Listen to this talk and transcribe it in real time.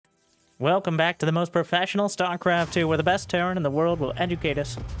Welcome back to the most professional StarCraft 2, where the best Terran in the world will educate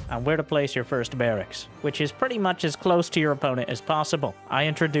us on where to place your first barracks, which is pretty much as close to your opponent as possible. I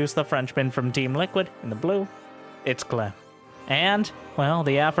introduce the Frenchman from Team Liquid in the blue. It's Clem. And, well,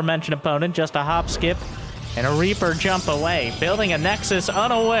 the aforementioned opponent just a hop, skip, and a Reaper jump away, building a Nexus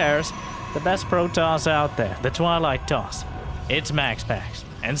unawares. The best Protoss out there, the Twilight Toss. It's MaxPax's.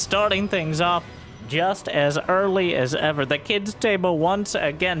 And starting things off just as early as ever, the kids table once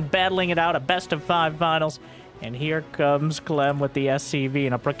again battling it out, a best-of-5 finals. And here comes Clem with the SCV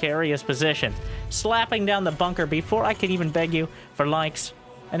in a precarious position, slapping down the bunker before I can even beg you for likes.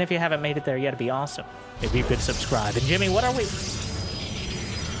 And if you haven't made it there yet, it'd be awesome if you could subscribe. And Jimmy, what are we?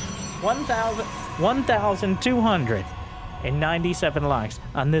 1,297 likes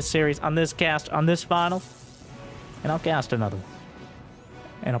on this series, on this cast, on this final. And I'll cast another one.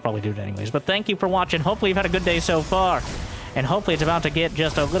 And I'll probably do it anyways. But thank you for watching. Hopefully you've had a good day so far. And hopefully it's about to get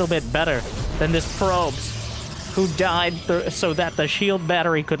just a little bit better than this Probes, who died so that the shield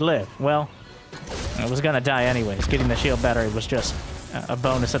battery could live. Well, it was gonna die anyways. Getting the shield battery was just a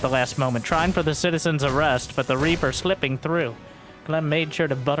bonus at the last moment. Trying for the citizen's arrest, but the Reaper slipping through. Clem made sure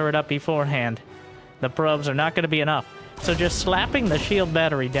to butter it up beforehand. The Probes are not gonna be enough. So just slapping the shield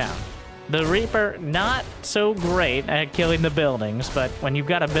battery down. The Reaper, not so great at killing the buildings, but when you've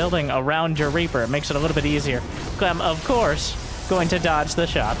got a building around your Reaper, it makes it a little bit easier. Clem, of course, going to dodge the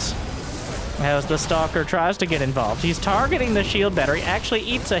shots as the Stalker tries to get involved. He's targeting the shield battery, actually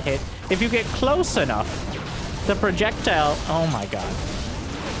eats a hit. If you get close enough, the projectile... Oh my god.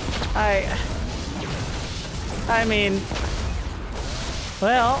 I mean...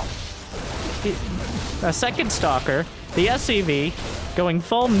 Well... A second Stalker, the SCV... going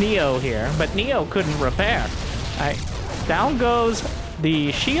full Neo here, but Neo couldn't repair. Down goes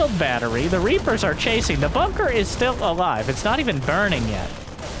the shield battery. The Reapers are chasing. The bunker is still alive. It's not even burning yet.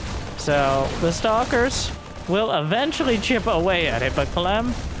 So the Stalkers will eventually chip away at it, but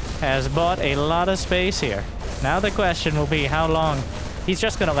Clem has bought a lot of space here. Now the question will be how long. He's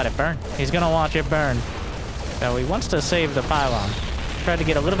just going to let it burn. He's going to watch it burn. So he wants to save the pylon. Try to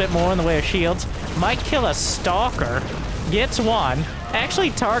get a little bit more in the way of shields. Might kill a Stalker. Gets one. Actually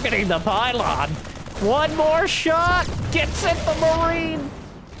targeting the pylon. One more shot. Gets it, the Marine.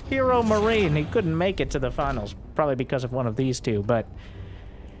 Hero Marine. He couldn't make it to the finals. Probably because of one of these two, but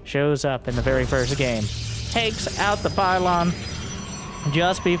shows up in the very first game. Takes out the pylon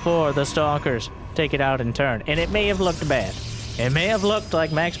just before the Stalkers take it out in turn. And it may have looked bad. It may have looked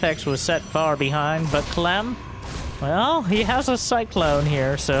like MaxPax's was set far behind, but Clem, well, he has a Cyclone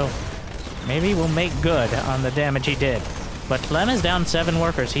here, so maybe we'll make good on the damage he did. But Clem is down 7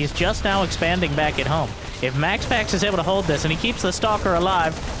 workers. He's just now expanding back at home. If MaxPax's is able to hold this and he keeps the Stalker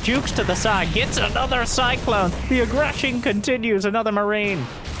alive, jukes to the side, gets another Cyclone. The aggression continues. Another Marine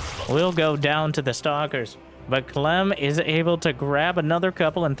will go down to the Stalkers. But Clem is able to grab another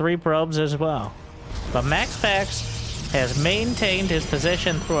couple and 3 probes as well. But MaxPax's has maintained his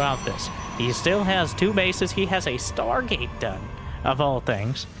position throughout this. He still has 2 bases. He has a Stargate done, of all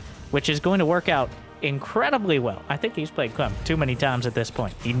things, which is going to work out incredibly well. I think he's played Clem too many times at this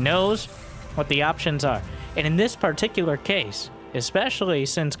point. He knows what the options are. And in this particular case, especially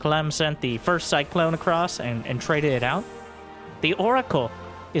since Clem sent the first Cyclone across and traded it out, the Oracle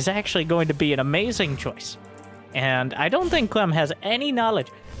is actually going to be an amazing choice. And I don't think Clem has any knowledge.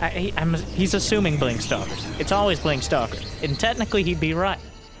 He's assuming Blink Stalkers. It's always Blink Stalkers. And technically he'd be right,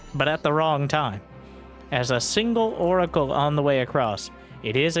 but at the wrong time. As a single Oracle on the way across,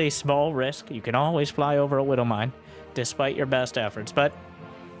 it is a small risk. You can always fly over a Widow Mine, despite your best efforts, but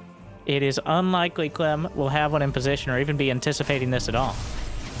it is unlikely Clem will have one in position or even be anticipating this at all.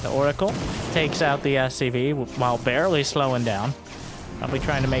 The Oracle takes out the SCV while barely slowing down, probably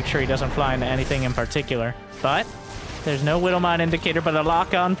trying to make sure he doesn't fly into anything in particular, but there's no Widow Mine indicator, but a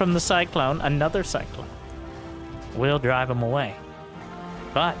lock-on from the Cyclone, another Cyclone, will drive him away.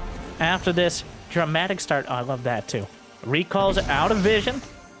 But after this dramatic start, oh, I love that too. Recalls out of vision.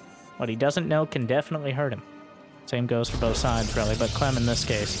 What he doesn't know can definitely hurt him. Same goes for both sides, really, but Clem in this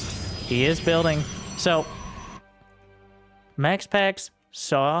case. He is building. So, MaxPax's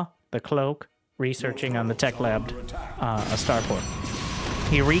saw the cloak researching on the tech lab starport.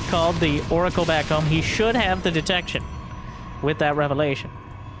 He recalled the Oracle back home. He should have the detection with that revelation.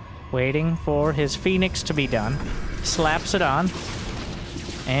 Waiting for his Phoenix to be done. Slaps it on.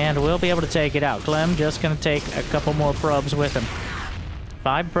 And we'll be able to take it out. Clem just going to take a couple more probes with him.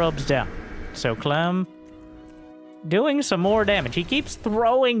 5 probes down. So Clem doing some more damage. He keeps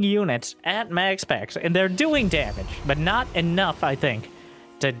throwing units at MaxPax's, and they're doing damage, but not enough, I think,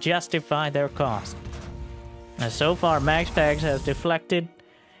 to justify their cost. So far, MaxPax's has deflected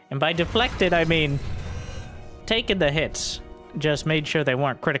And by deflected, I mean taking the hits, just made sure they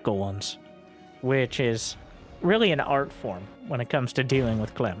weren't critical ones, which is really an art form when it comes to dealing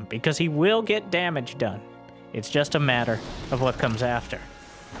with Clem, because he will get damage done. It's just a matter of what comes after.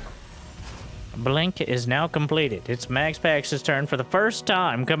 Blink is now completed. It's MaxPax's turn for the first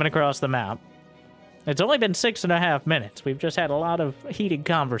time coming across the map. It's only been 6.5 minutes. We've just had a lot of heated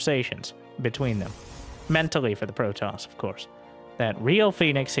conversations between them. Mentally for the Protoss, of course. That real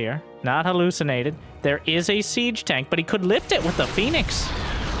Phoenix here, not hallucinated. There is a siege tank, but he could lift it with the Phoenix.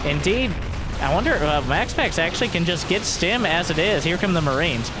 Indeed. I wonder if MaxPax actually can just get stim as it is. Here come the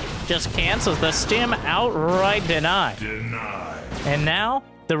Marines. Just cancels the stim outright deny. And now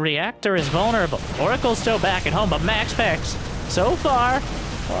the reactor is vulnerable. Oracle's still back at home, but MaxPax, so far,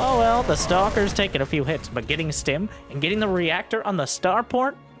 oh well, the Stalker's taking a few hits, but getting stim and getting the reactor on the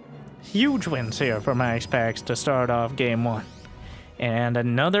starport, huge wins here for MaxPax to start off game 1. And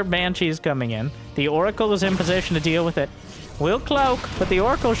another Banshee's coming in. The Oracle is in position to deal with it. Will cloak, but the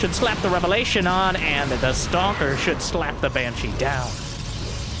Oracle should slap the Revelation on, and the Stalker should slap the Banshee down.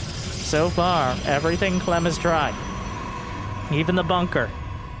 So far, everything Clem has tried. Even the bunker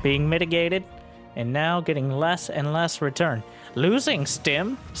being mitigated, and now getting less and less return. Losing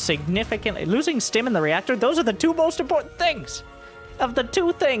stim significantly. Losing stim in the reactor, those are the two most important things. Of the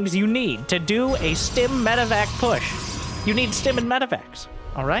two things you need to do a stim medevac push, you need stim and medevacs.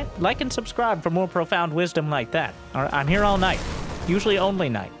 All right? Like and subscribe for more profound wisdom like that. All right? I'm here all night. Usually only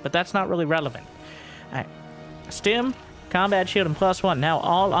night, but that's not really relevant. All right. Stim, combat shield, and +1 now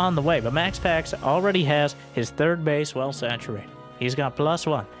all on the way, but MaxPax already has his third base well saturated. He's got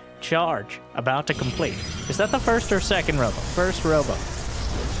 +1. Charge about to complete. Is that the first or second robo? First robo.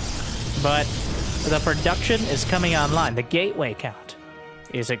 But the production is coming online. The gateway count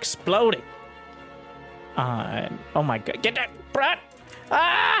is exploding. Oh my god. Get that, Brett!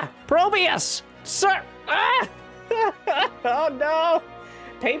 Ah! Probius! Sir! Ah! Oh no!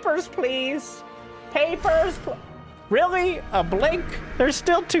 Papers, please! Papers, really? A blink? There's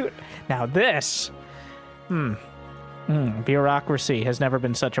still two. Now this. Bureaucracy has never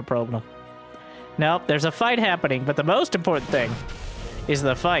been such a problem. Nope, there's a fight happening, but the most important thing is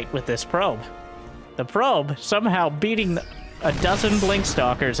the fight with this probe. The probe somehow beating a dozen blink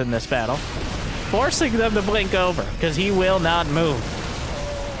stalkers in this battle, forcing them to blink over, because he will not move.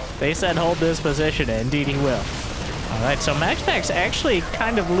 They said hold this position, and indeed he will. Alright, so MaxPax actually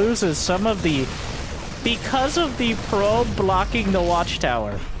kind of loses some of the... Because of the probe blocking the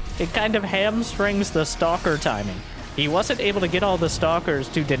watchtower, it kind of hamstrings the stalker timing. He wasn't able to get all the stalkers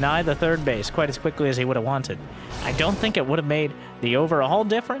to deny the third base quite as quickly as he would have wanted. I don't think it would have made the overall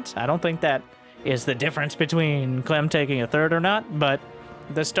difference. I don't think that is the difference between Clem taking a third or not, but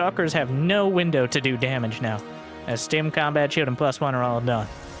the stalkers have no window to do damage now, as stim, combat shield, and +1 are all done.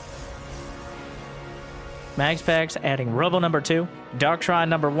 MaxPax adding Robo number 2, Dark Shrine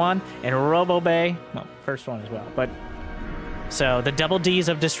number 1, and Robo Bay, well, first one as well, but... So, the double Ds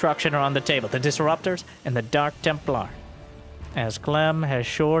of destruction are on the table, the Disruptors and the Dark Templar, as Clem has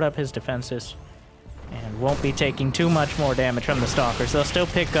shored up his defenses and won't be taking too much more damage from the Stalkers. They'll still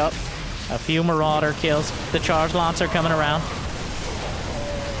pick up a few Marauder kills. The Charge Lots are coming around.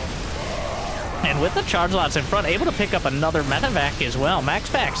 And with the Charge Lots in front, able to pick up another Medevac as well.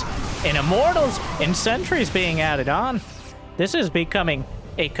 MaxPax and Immortals and Sentries being added on. This is becoming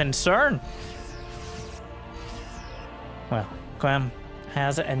a concern. Well, Clem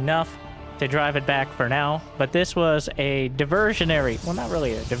has enough to drive it back for now, but this was a diversionary, well, not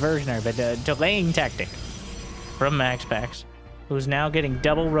really a diversionary, but a delaying tactic from MaxPax, who's now getting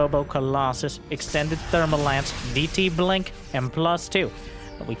double Robo Colossus, extended Thermal Lance, DT Blink, and +2.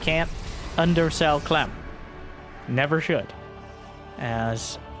 But we can't undersell Clem. Never should.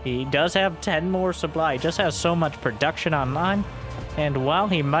 As he does have 10 more supply, he just has so much production online, and while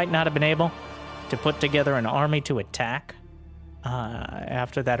he might not have been able to put together an army to attack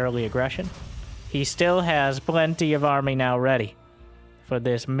after that early aggression, he still has plenty of army now ready for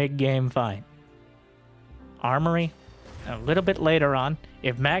this mid-game fight. Armory, a little bit later on,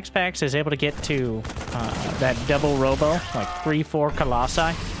 if MaxPax is able to get to that double Robo, like 3-4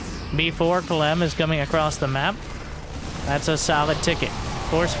 Colossi, before Clem is coming across the map, that's a solid ticket.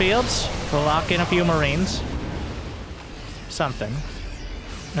 Force fields, we'll lock in a few Marines. Something.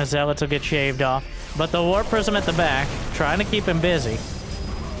 The Zealots will get shaved off. But the Warp Prism at the back, trying to keep him busy.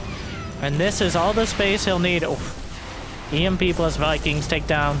 And this is all the space he'll need. Oof. EMP plus Vikings take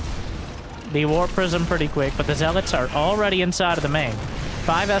down the Warp Prism pretty quick, but the Zealots are already inside of the main.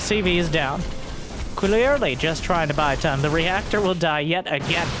 5 SCVs down. Clearly just trying to buy time. The reactor will die yet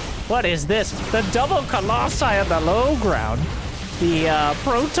again. What is this? The double Colossi at the low ground. the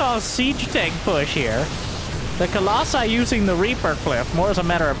Protoss siege tank push here. The Colossi using the Reaper cliff, more as a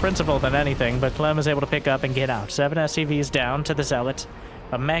matter of principle than anything, but Clem is able to pick up and get out. 7 SCVs down to the Zealots,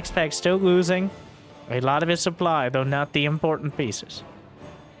 but MaxPax still losing a lot of his supply, though not the important pieces.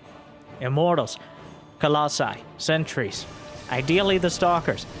 Immortals, Colossi, Sentries, ideally the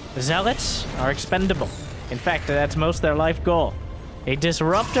Stalkers. The Zealots are expendable. In fact, that's most of their life goal. A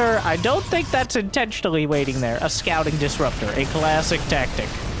Disruptor, I don't think that's intentionally waiting there. A Scouting Disruptor, a classic tactic.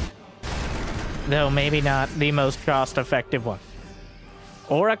 Though maybe not the most cost-effective one.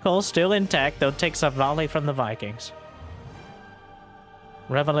 Oracle still intact, though takes a volley from the Vikings.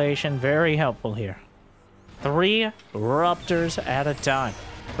 Revelation, very helpful here. 3 Raptors at a time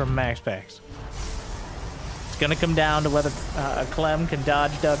from MaxPax. It's gonna come down to whether Clem can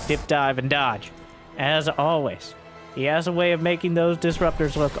dodge, duck, dip, dive, and dodge. As always, he has a way of making those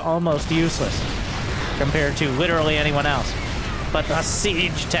disruptors look almost useless compared to literally anyone else. But the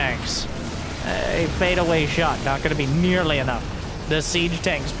siege tanks, a fadeaway shot, not going to be nearly enough. The siege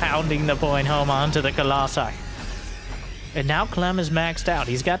tanks pounding the point home onto the Colossi. And now Clem is maxed out.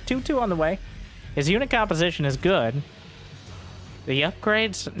 He's got 2-2 on the way. His unit composition is good. The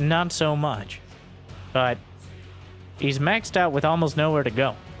upgrades, not so much. But he's maxed out with almost nowhere to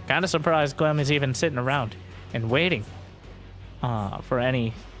go. Kind of surprised Clem is even sitting around and waiting for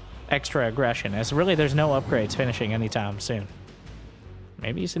any extra aggression, as really there's no upgrades finishing anytime soon.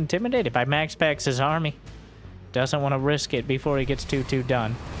 Maybe he's intimidated by MaxPax's army. Doesn't want to risk it before he gets 2-2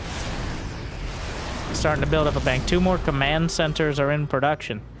 done. Starting to build up a bank. 2 more command centers are in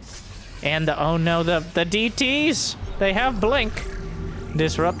production. And oh no, the DTs! They have blink.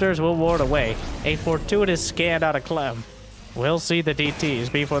 Disruptors will ward away. A fortuitous scan out of Clem. We'll see the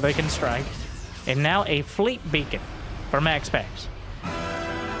DTs before they can strike. And now a fleet beacon for MaxPax.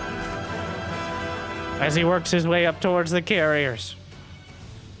 As he works his way up towards the carriers.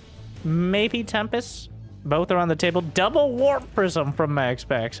 Maybe Tempest? Both are on the table. Double Warp Prism from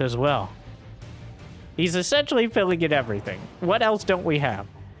MaxPax as well. He's essentially filling in everything. What else don't we have?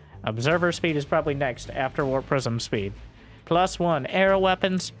 Observer speed is probably next after Warp Prism speed. +1 air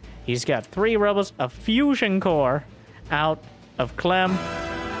weapons. He's got 3 rebels, a fusion core out of Clem.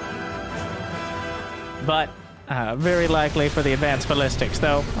 But very likely for the advanced ballistics,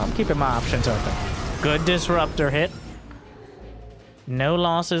 though I'm keeping my options open. Good disruptor hit. No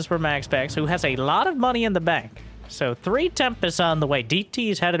losses for MaxPax, who has a lot of money in the bank. So 3 Tempests on the way.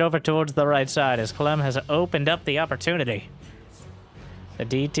 DT's headed over towards the right side as Clem has opened up the opportunity. The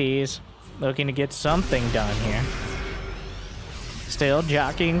DT's looking to get something done here. Still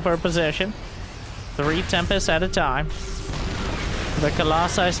jockeying for position. 3 Tempests at a time. The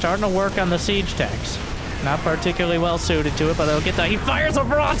Colossi starting to work on the siege tanks. Not particularly well suited to it, but they'll get the... He fires a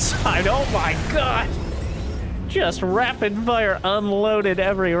broadside! Oh my god! Just rapid fire unloaded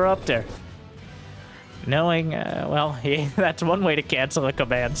every Raptor. Knowing, well, that's one way to cancel a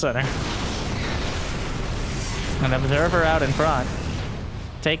command center. An observer out in front.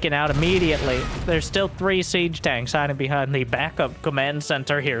 Taken out immediately. There's still 3 siege tanks hiding behind the backup command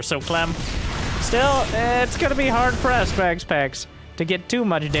center here. So Clem, still, it's going to be hard-pressed, MaxPax, to get too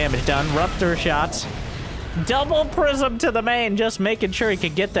much damage done. Raptor shots. Double prism to the main, just making sure he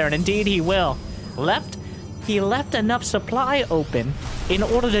could get there, and indeed he will. He left enough supply open in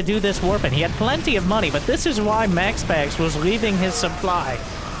order to do this warping. He had plenty of money, but this is why MaxPax was leaving his supply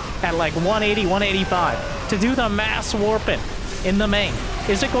at like 180, 185 to do the mass warping in the main.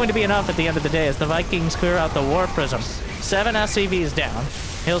 Is it going to be enough at the end of the day as the Vikings clear out the warp prism? 7 SCVs down.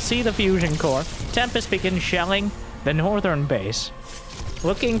 He'll see the fusion core. Tempest begins shelling the northern base.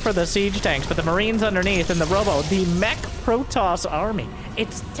 Looking for the siege tanks, but the Marines underneath and the Robo, the mech Protoss army.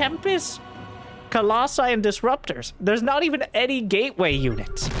 It's Tempest, Colossi, and Disruptors. There's not even any gateway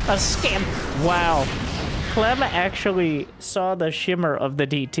units. A scam. Wow. Clem actually saw the shimmer of the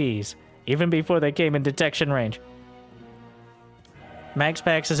DTs, even before they came in detection range.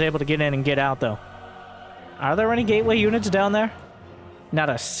 MaxPax is able to get in and get out, though. Are there any gateway units down there?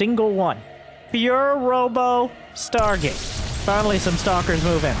 Not a single one. Pure Robo Stargate. Finally, some Stalkers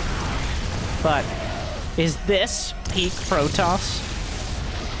move in. But is this peak Protoss?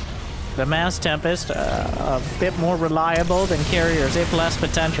 The Mass Tempest, a bit more reliable than carriers, if less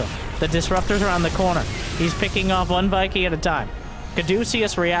potential. The Disruptors are on the corner. He's picking off 1 Viking at a time.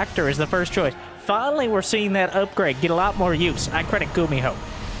 Caduceus Reactor is the first choice. Finally, we're seeing that upgrade get a lot more use. I credit Gumiho.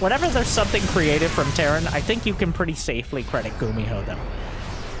 Whenever there's something creative from Terran, I think you can pretty safely credit Gumiho, though.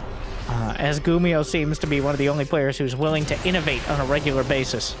 As Gumiho seems to be one of the only players who's willing to innovate on a regular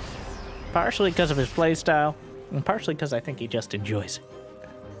basis. Partially because of his playstyle, and partially because I think he just enjoys it.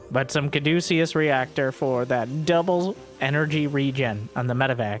 but some Caduceus reactor for that double energy regen on the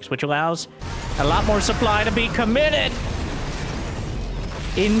medevacs, which allows a lot more supply to be committed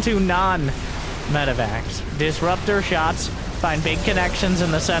into non-medevacs. Disruptor shots find big connections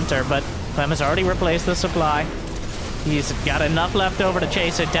in the center, but Clem has already replaced the supply. He's got enough left over to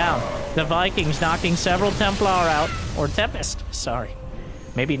chase it down. The Vikings knocking several Templar out, or Tempest, sorry.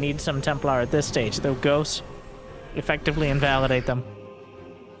 Maybe need some Templar at this stage, though Ghosts effectively invalidate them.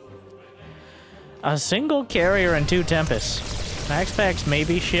 A single carrier and 2 Tempests. MaxPax may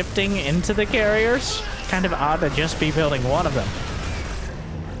be shifting into the carriers. Kind of odd to just be building one of them.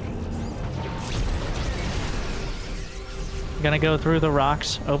 Gonna go through the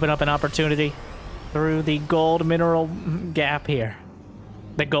rocks, open up an opportunity through the gold mineral gap here.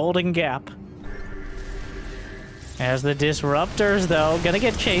 The golden gap. As the disruptors, though, gonna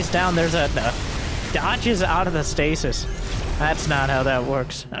get chased down. There's a dodges out of the stasis. That's not how that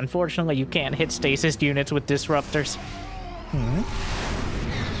works. Unfortunately, you can't hit stasis units with disruptors.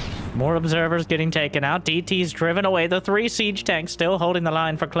 More observers getting taken out. DT's driven away. The 3 siege tanks still holding the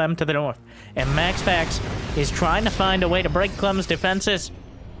line for Clem to the north. And MaxPax is trying to find a way to break Clem's defenses.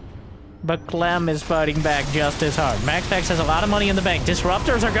 But Clem is fighting back just as hard. MaxPax has a lot of money in the bank.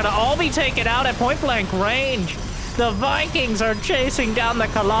 Disruptors are going to all be taken out at point-blank range. The Vikings are chasing down the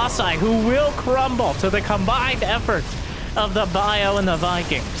Colossi, who will crumble to the combined efforts of the Bio and the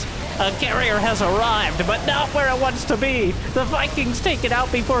Vikings. A carrier has arrived, but not where it wants to be. The Vikings take it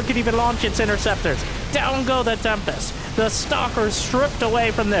out before it can even launch its interceptors. Down go the Tempest. The Stalkers stripped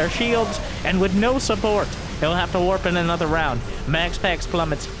away from their shields, and with no support, he'll have to warp in another round. MaxPax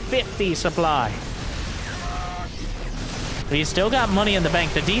plummets 50 supply. But he's still got money in the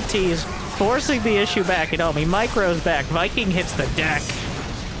bank. The DT's forcing the issue back at home. He micros back. Viking hits the deck.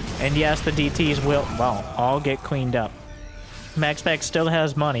 And yes, the DT's will, well, all get cleaned up. MaxPax still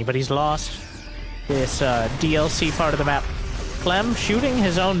has money, but he's lost this DLC part of the map. Clem shooting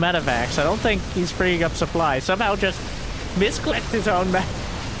his own medevacs. I don't think he's freeing up supply. Somehow just misclicked his own map.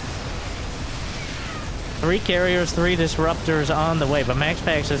 3 carriers, 3 disruptors on the way, but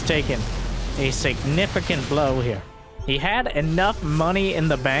MaxPax has taken a significant blow here. He had enough money in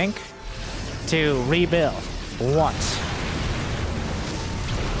the bank to rebuild once.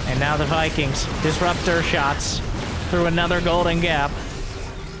 And now the Vikings, disruptor shots through another golden gap.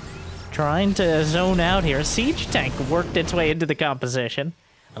 Trying to zone out here. Siege tank worked its way into the composition.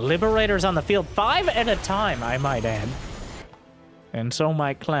 Liberators on the field, 5 at a time, I might add. And so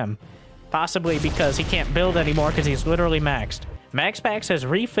might Clem. Possibly because he can't build anymore because he's literally maxed. MaxPax has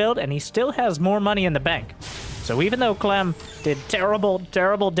refilled and he still has more money in the bank. So even though Clem did terrible,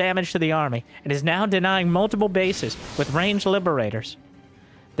 terrible damage to the army and is now denying multiple bases with ranged liberators,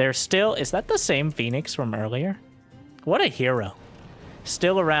 there's still... Is that the same Phoenix from earlier? What a hero.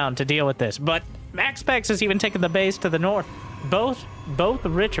 Still around to deal with this. But MaxPax has even taken the base to the north. Both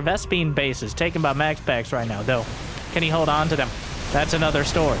rich Vespine bases taken by MaxPax right now, though. Can he hold on to them? That's another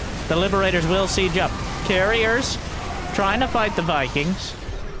story. The Liberators will siege up. Carriers trying to fight the Vikings.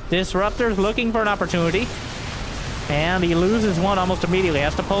 Disruptors looking for an opportunity. And he loses one almost immediately.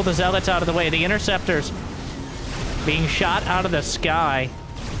 Has to pull the Zealots out of the way. The Interceptors being shot out of the sky.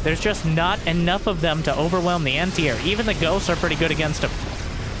 There's just not enough of them to overwhelm the anti-air. Even the Ghosts are pretty good against him.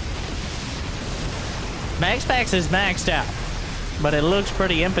 MaxPax is maxed out, but it looks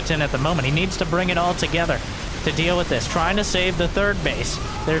pretty impotent at the moment. He needs to bring it all together to deal with this. Trying to save the 3rd base.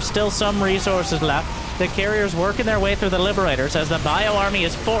 There's still some resources left. The carriers working their way through the Liberators as the Bio army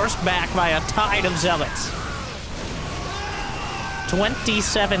is forced back by a tide of Zealots.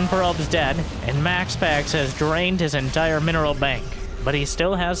 27 probes dead, and MaxPax has drained his entire mineral bank. But he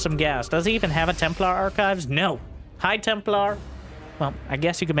still has some gas. Does he even have a Templar archives? No. High Templar? Well, I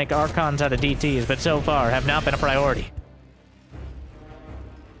guess you could make Archons out of DTs, but so far have not been a priority.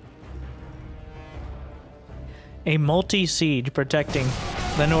 A multi-siege protecting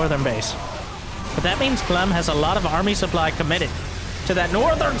the northern base. But that means Clem has a lot of army supply committed to that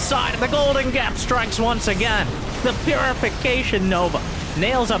northern side of the Golden Gap. Strikes once again. The Purification Nova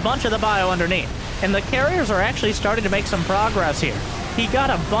nails a bunch of the Bio underneath. And the carriers are actually starting to make some progress here. He got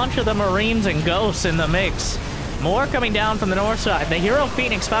a bunch of the Marines and Ghosts in the mix. More coming down from the north side. The Hero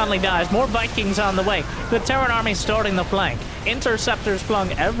Phoenix finally dies. More Vikings on the way. The Terran army starting the flank. Interceptors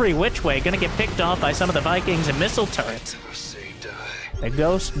flung every which way. Gonna get picked off by some of the Vikings and missile turrets. The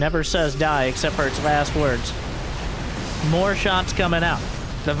Ghost never says die except for its last words. More shots coming out.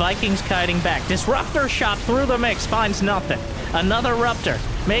 The Vikings kiting back. Disruptor shot through the mix. Finds nothing. Another Ruptor.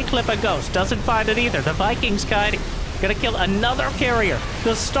 May clip a Ghost. Doesn't find it either. The Vikings kiting. Gonna kill another carrier.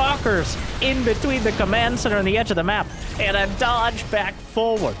 The Stalkers in between the command center and the edge of the map. And a dodge back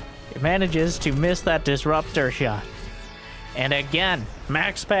forward. He manages to miss that disruptor shot. And again,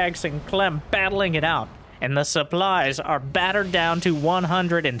 MaxPax's and Clem battling it out. And the supplies are battered down to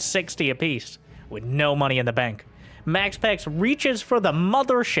 160 apiece, with no money in the bank. MaxPax's reaches for the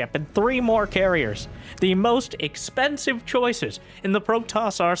mothership and 3 more carriers, the most expensive choices in the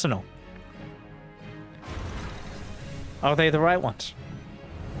Protoss arsenal. Are they the right ones?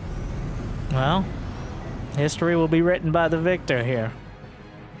 Well, history will be written by the victor here.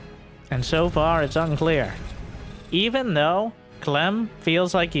 And so far, it's unclear. Even though Clem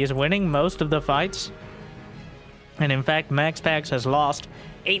feels like he's winning most of the fights, and in fact, MaxPax's has lost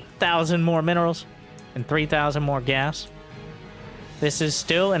 8,000 more minerals and 3,000 more gas, this is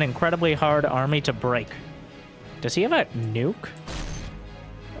still an incredibly hard army to break. Does he have a nuke?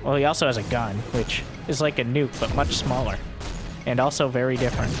 Well, he also has a gun, which is like a nuke, but much smaller. And also very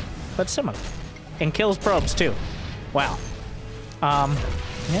different, but similar. And kills probes, too. Wow.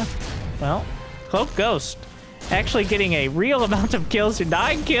 Yeah. Well, Cloak Ghost actually getting a real amount of kills.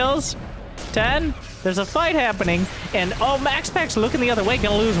 9 kills. 10. There's a fight happening. And, oh, MaxPax's looking the other way.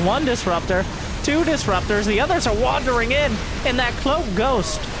 Gonna lose 1 disruptor. 2 disruptors. The others are wandering in. And that Cloak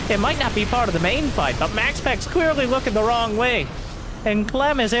Ghost, it might not be part of the main fight, but MaxPax's clearly looking the wrong way. And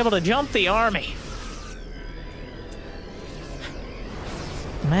Clem is able to jump the army.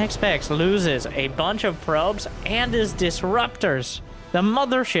 MaxPax's loses a bunch of probes and his disruptors. The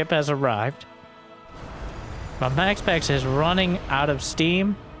mothership has arrived. But MaxPax's is running out of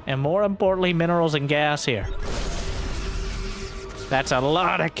steam and, more importantly, minerals and gas here. That's a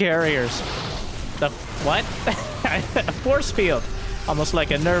lot of carriers. The what? Force field. Almost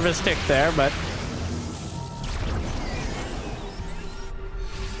like a nervous tick there, but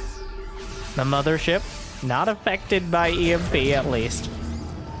the mothership, not affected by EMP at least.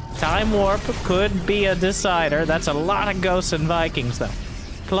 Time Warp could be a decider. That's a lot of Ghosts and Vikings, though.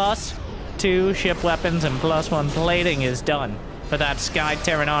 +2 ship weapons and +1 plating is done for that Sky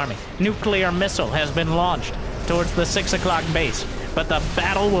Terran army. Nuclear missile has been launched towards the 6 o'clock base, but the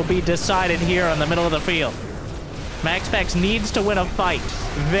battle will be decided here in the middle of the field. MaxPax's needs to win a fight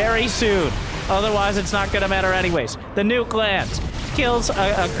very soon. Otherwise, it's not going to matter anyways. The nuke lands. Kills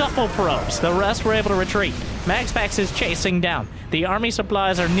a couple probes. The rest were able to retreat. MaxPax's is chasing down. The army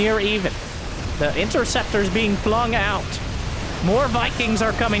supplies are near even. The interceptor's being flung out. More Vikings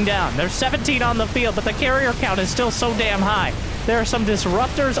are coming down. There's 17 on the field, but the carrier count is still so damn high. There are some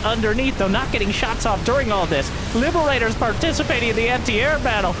disruptors underneath, though not getting shots off during all this. Liberators participating in the anti-air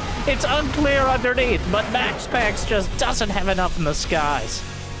battle. It's unclear underneath, but MaxPax's just doesn't have enough in the skies.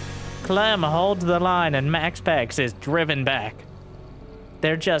 Clem holds the line, and MaxPax's is driven back.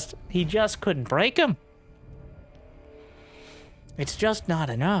 He just couldn't break him. It's just not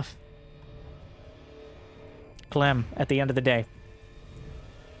enough. Clem, at the end of the day,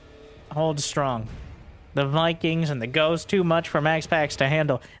 holds strong. The Vikings and the Ghosts, too much for MaxPax's to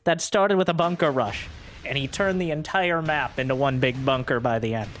handle. That started with a bunker rush, and he turned the entire map into one big bunker by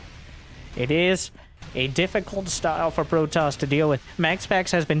the end. It is a difficult style for Protoss to deal with.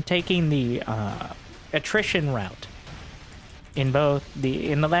 MaxPax's has been taking the attrition route in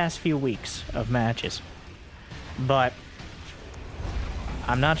the last few weeks of matches, but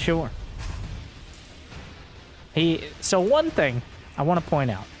I'm not sure. So one thing I want to point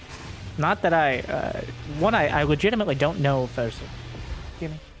out, not that I legitimately don't know if there's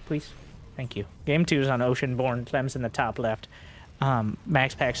give me, please, thank you. Game 2 is on Oceanborn. Clem's in the top left.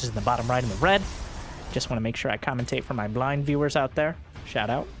 MaxPax's is in the bottom right in the red. Just want to make sure I commentate for my blind viewers out there. Shout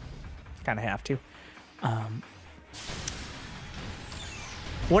out. Kind of have to.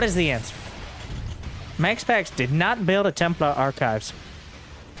 What is the answer? MaxPax's did not build a Templar Archives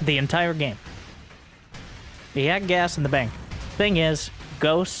the entire game. He had gas in the bank. Thing is,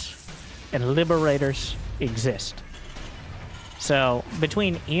 Ghosts and Liberators exist. So,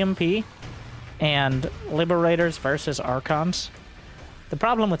 between EMP and Liberators versus Archons, the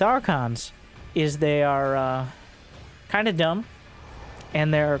problem with Archons is they are kind of dumb,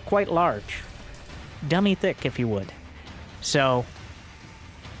 and they're quite large. Dummy thick, if you would. So,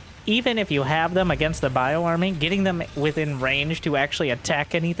 even if you have them against the Bio Army, getting them within range to actually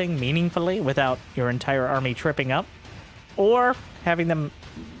attack anything meaningfully without your entire army tripping up, or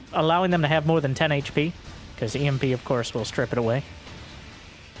allowing them to have more than 10 HP, because EMP, of course, will strip it away,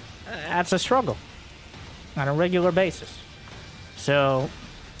 that's a struggle on a regular basis. So,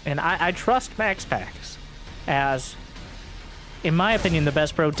 and I trust MaxPax's as, in my opinion, the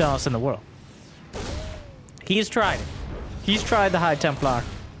best Protoss in the world. He's tried it. He's tried the High Templar.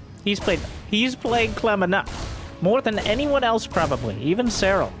 He's played Clem enough. More than anyone else, probably. Even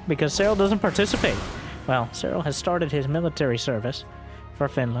Cyril, because Cyril doesn't participate. Well, Cyril has started his military service for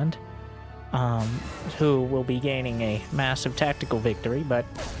Finland, who will be gaining a massive tactical victory, but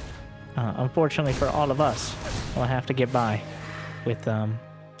unfortunately for all of us, we'll have to get by with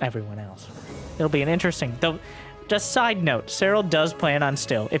everyone else. It'll be an interesting... Though, just side note, Cyril does plan on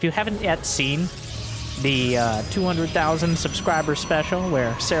still. If you haven't yet seen the 200,000 subscriber special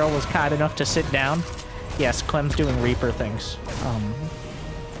where Cyril was kind enough to sit down, yes, Clem's doing Reaper things.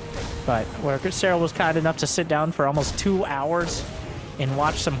 But where Cyril was kind enough to sit down for almost 2 hours and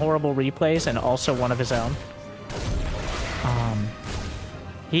watch some horrible replays and also one of his own.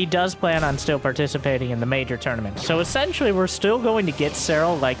 He does plan on still participating in the major tournaments. So essentially, we're still going to get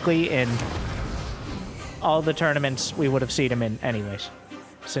Cyril likely in all the tournaments we would have seen him in anyways.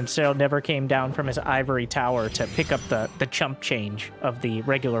 Since Cyril never came down from his ivory tower to pick up the chump change of the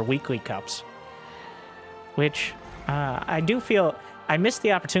regular weekly cups. Which, I do feel... I missed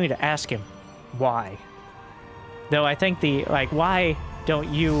the opportunity to ask him why. Though I think why don't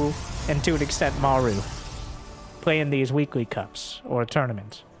you, and to an extent Maru, play in these weekly cups or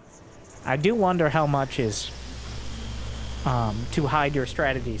tournaments? I do wonder how much is to hide your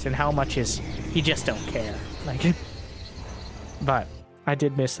strategies and how much is you just don't care. But I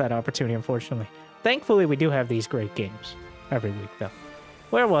did miss that opportunity, unfortunately. Thankfully, we do have these great games every week, though.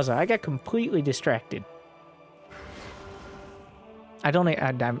 Where was I? I got completely distracted.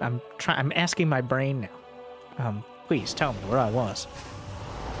 I'm asking my brain now. Please tell me where I was.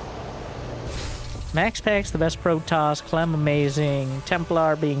 MaxPax's the best Protoss, Clem amazing,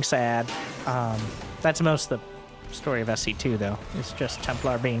 Templar being sad. That's most of the story of SC2 though. It's just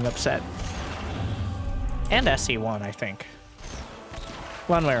Templar being upset. And SC1, I think.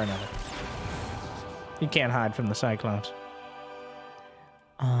 One way or another. You can't hide from the Cyclones.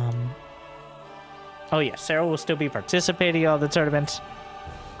 Oh yeah, Sarah will still be participating in all the tournaments.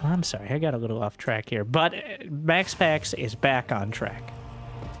 I'm sorry, I got a little off track here. But MaxPax's is back on track.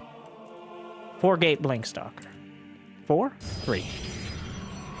 4-gate Blinkstalker. 4? 3.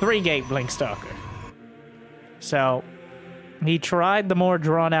 3-gate Blinkstalker. So, he tried the more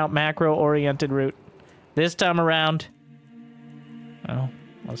drawn-out macro-oriented route. This time around, well,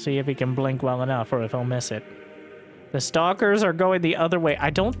 we'll see if he can blink well enough or if he'll miss it. The Stalkers are going the other way. I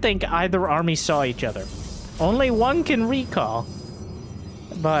don't think either army saw each other. Only one can recall.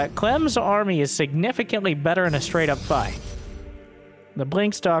 But Clem's army is significantly better in a straight-up fight. The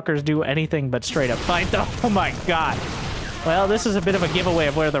Blinkstalkers do anything but straight-up fight, though. Oh my god. Well, this is a bit of a giveaway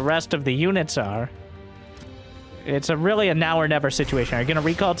of where the rest of the units are. It's really a now-or-never situation. Are you going to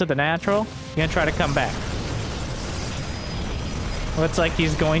recall to the natural? You're going to try to come back. Looks like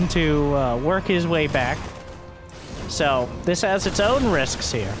he's going to work his way back. So, this has its own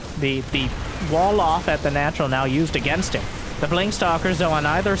risks here. The wall off at the natural now used against him. The Blinkstalkers, though, on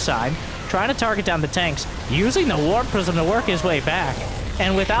either side, trying to target down the tanks, using the Warp Prism to work his way back.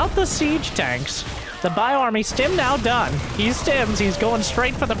 And without the siege tanks, the Bio Army stim now done. He stims, he's going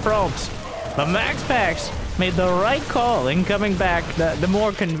straight for the probes. But MaxPax's made the right call in coming back the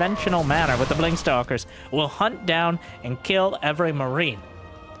more conventional manner with the Blinkstalkers. Will hunt down and kill every Marine.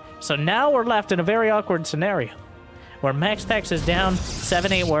 So now we're left in a very awkward scenario, where MaxPax's is down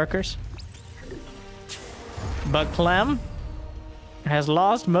 7-8 workers. But Clem has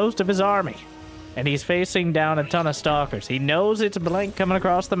lost most of his army, and he's facing down a ton of Stalkers. He knows it's Blink coming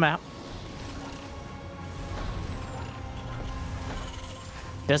across the map.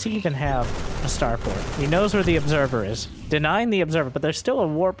 Does he even have a starport? He knows where the Observer is. Denying the Observer, but there's still a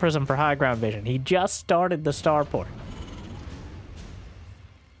Warp Prism for high ground vision. He just started the starport.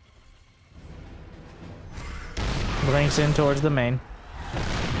 Blinks in towards the main.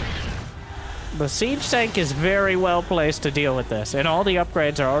 The siege tank is very well placed to deal with this, and all the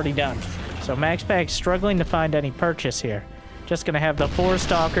upgrades are already done. So MaxPax's struggling to find any purchase here. Just gonna have the 4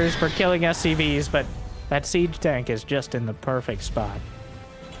 Stalkers for killing SCVs, but that siege tank is just in the perfect spot.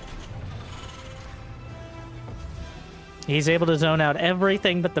 He's able to zone out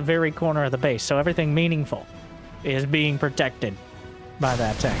everything but the very corner of the base, so everything meaningful is being protected by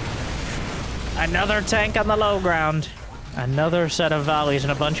that tank. Another tank on the low ground. Another set of volleys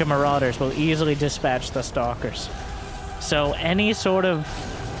and a bunch of Marauders will easily dispatch the Stalkers. So any sort of...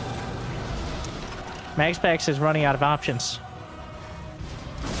 MaxPax's is running out of options.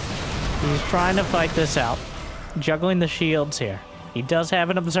 He's trying to fight this out. Juggling the shields here. He does have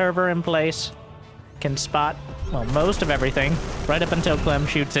an Observer in place. Can spot, well, most of everything, right up until Clem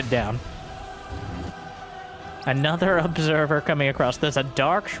shoots it down. Another Observer coming across. There's a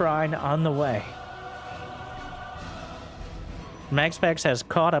Dark Shrine on the way. MaxPax's has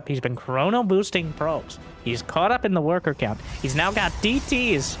caught up. He's been chrono boosting probes. He's caught up in the worker count. He's now got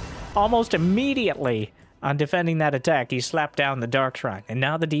DTs almost immediately on defending that attack. He slapped down the Dark Shrine, and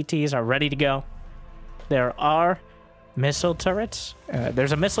now the DTs are ready to go. There are missile turrets.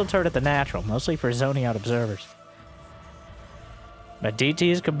 There's a missile turret at the natural, mostly for zoning out observers. But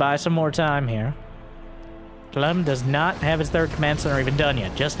DTs could buy some more time here. Clem does not have his third command center even done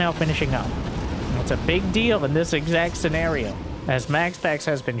yet, just now finishing up. It's a big deal in this exact scenario, as MaxPax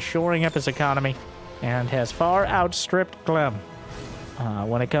has been shoring up his economy and has far outstripped Clem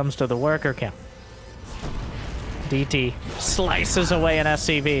when it comes to the worker count. DT slices away an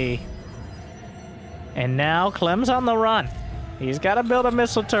SCV. And now Clem's on the run. He's got to build a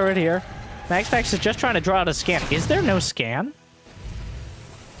missile turret here. MaxPax is just trying to draw out a scan. Is there no scan?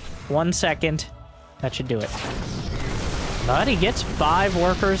 1 second. That should do it. But he gets 5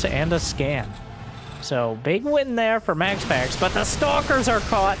 workers and a scan. So, big win there for MaxPax, but the Stalkers are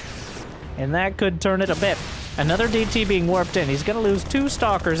caught. And that could turn it a bit. Another DT being warped in. He's going to lose 2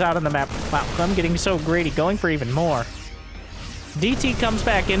 Stalkers out on the map. Wow, Clem getting so greedy, going for even more. DT comes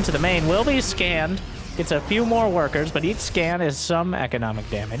back into the main, will be scanned. Gets a few more workers, but each scan is some economic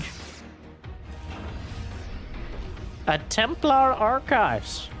damage. A Templar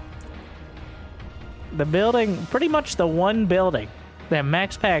Archives. The building, pretty much the one building that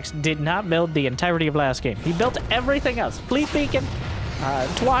MaxPax did not build the entirety of last game. He built everything else. Fleet Beacon,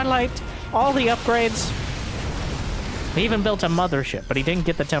 Twilight, all the upgrades. He even built a mothership, but he didn't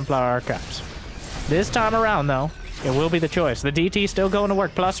get the Templar Archives. This time around, though, it will be the choice. The DT still going to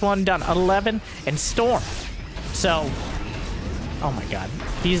work. +1 done. 11 and Storm. So, oh my god.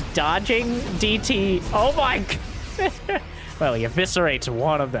 He's dodging DT. Oh my god. Well, he eviscerates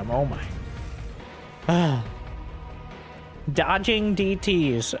one of them. Oh my. Dodging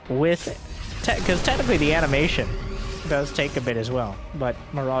DTs with... Because technically the animation does take a bit as well. But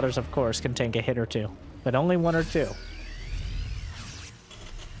Marauders, of course, can take a hit or two. But only 1 or 2.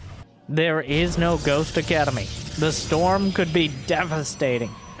 There is no Ghost Academy. The Storm could be devastating.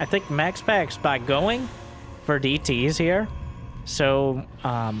 I think MaxPax, by going for DTs here, so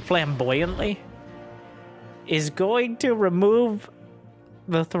flamboyantly, is going to remove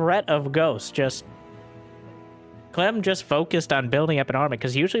the threat of Ghost. Clem just focused on building up an army,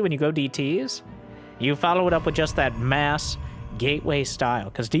 because usually when you go DTs, you follow it up with just that mass gateway style,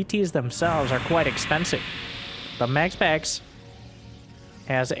 because DTs themselves are quite expensive. But MaxPax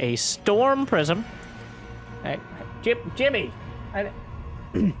has a Storm Prism. Hey, Jimmy!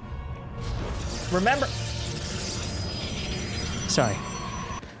 Remember... Sorry.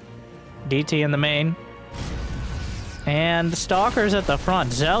 DT in the main. And Stalkers at the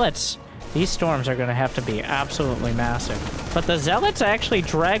front. Zealots. These storms are going to have to be absolutely massive. But the Zealots actually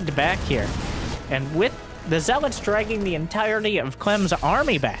dragged back here. And with the Zealots dragging the entirety of Clem's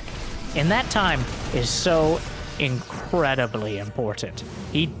army back, in that time is so incredibly important.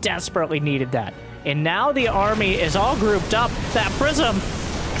 He desperately needed that. And now the army is all grouped up. That Prism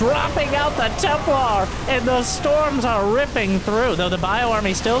dropping out the Templar, and the storms are ripping through, though the Bio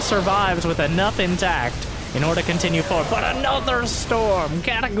Army still survives with enough intact in order to continue forward. But another storm,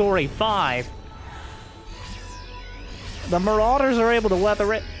 Category 5. The Marauders are able to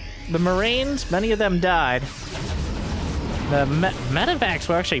weather it. The Marines, many of them died. The Medevacs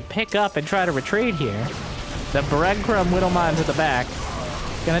will actually pick up and try to retreat here. The Breadcrumb Widow Mines at the back.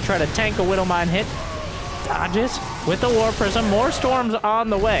 Gonna try to tank a Widow Mine hit. Dodges with the War Prism. More storms on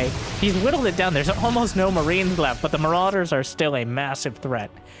the way. He's whittled it down. There's almost no Marines left, but the Marauders are still a massive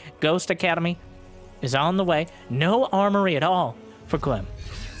threat. Ghost Academy is on the way. No armory at all for Clem.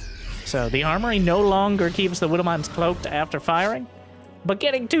 So the armory no longer keeps the Widow Mines cloaked after firing, but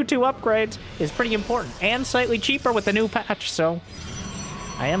getting 2-2 upgrades is pretty important and slightly cheaper with the new patch. So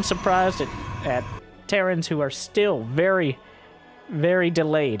I am surprised at Terrans who are still very, very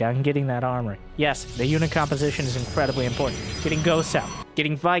delayed on getting that armory. Yes, the unit composition is incredibly important. Getting Ghosts out,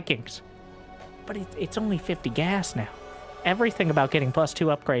 getting Vikings. But it's only 50 gas now. Everything about getting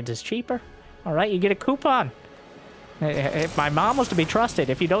 +2 upgrades is cheaper. All right, you get a coupon. If my mom was to be trusted,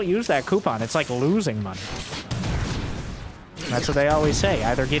 if you don't use that coupon, it's like losing money. That's what they always say.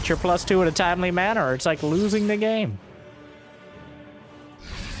 Either get your +2 in a timely manner, or it's like losing the game.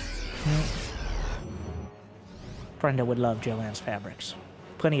 Brenda would love Joanne's fabrics.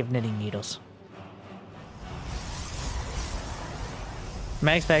 Plenty of knitting needles.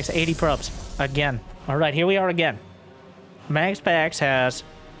 MaxPax 80 probes. Again. Alright, here we are again. MaxPax has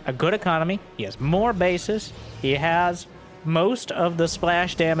a good economy. He has more bases. He has most of the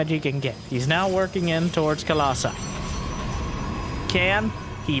splash damage he can get. He's now working in towards Colossi. Can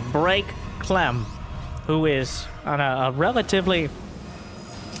he break Clem, who is on a relatively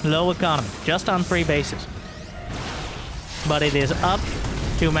low economy, just on 3 bases? But it is up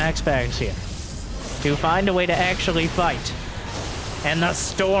to MaxPax here. to find a way to actually fight. And the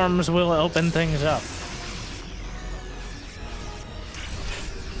storms will open things up.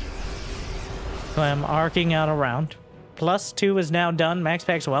 Clem arcing out around. +2 is now done.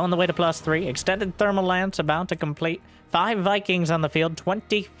 MaxPax's well on the way to +3. Extended Thermal Lance about to complete. 5 Vikings on the field,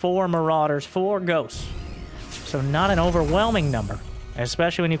 24 Marauders, 4 Ghosts. So not an overwhelming number,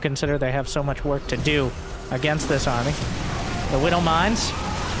 especially when you consider they have so much work to do against this army. The Widow Mines,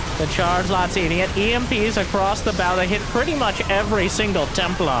 the Charge Lot's eating it. EMPs across the bow. They hit pretty much every single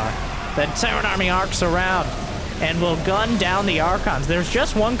Templar. The Terran army arcs around and will gun down the Archons. There's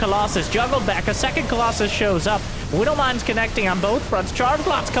just one Colossus juggled back. A second Colossus shows up. Widow Mines connecting on both fronts. Charge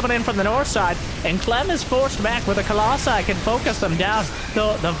Lots coming in from the north side. And Clem is forced back with a Colossi can focus them down.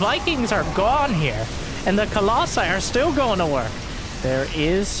 The Vikings are gone here. And the Colossi are still going to work. There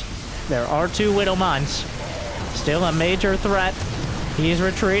are 2 Widow Mines. Still a major threat. He's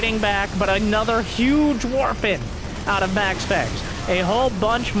retreating back, but another huge warp-in out of MaxPax. A whole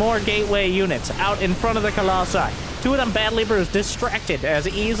bunch more gateway units out in front of the Colossi. 2 of them badly bruised, distracted as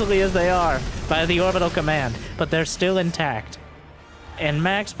easily as they are by the orbital command, but they're still intact. And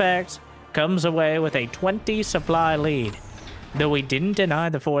MaxPax comes away with a 20 supply lead, though he didn't deny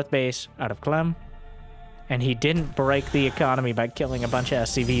the 4th base out of Clem, and he didn't break the economy by killing a bunch of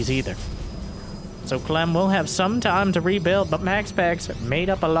SCVs either. So Clem will have some time to rebuild, but MaxPax made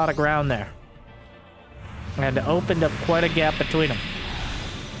up a lot of ground there. And opened up quite a gap between them.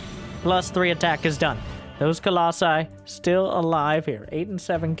 +3 attack is done. Those Colossi still alive here. 8 and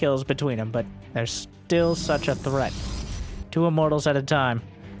 7 kills between them, but they're still such a threat. 2 Immortals at a time.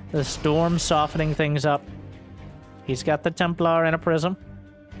 The Storm softening things up. He's got the Templar and a Prism.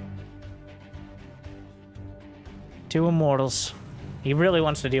 2 Immortals. He really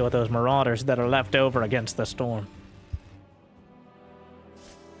wants to deal with those Marauders that are left over against the Storm.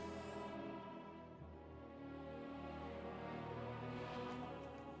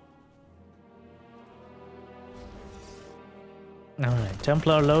 Alright,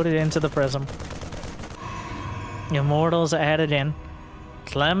 Templar loaded into the Prism. Immortals added in.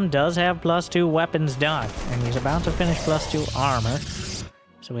 Clem does have +2 weapons done, and he's about to finish +2 armor.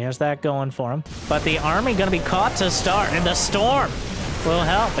 So he has that going for him. But the army gonna be caught to start, and the Storm will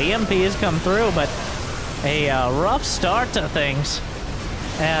help. EMPs come through, but a rough start to things,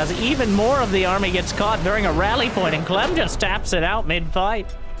 as even more of the army gets caught during a rally point, and Clem just taps it out mid-fight.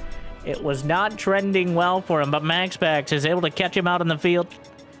 It was not trending well for him, but MaxPax is able to catch him out in the field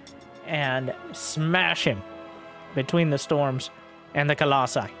and smash him between the Storms and the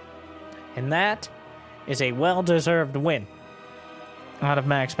Colossi. And that is a well-deserved win out of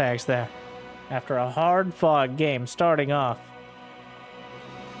MaxPax there. After a hard-fought game starting off,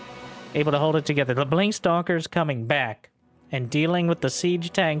 able to hold it together. The Blink Stalkers coming back and dealing with the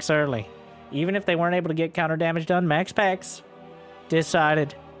siege tanks early. Even if they weren't able to get counter damage done, MaxPax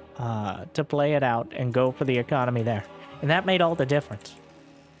decided to play it out and go for the economy there. And that made all the difference.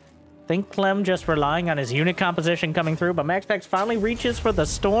 I think Clem just relying on his unit composition coming through, but MaxPax finally reaches for the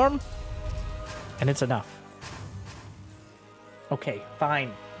Storm, and it's enough. Okay,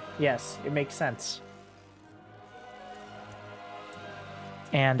 fine. Yes, it makes sense.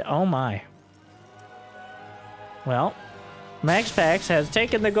 And oh my. Well, MaxPax has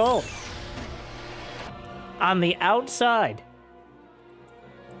taken the gold. On the outside.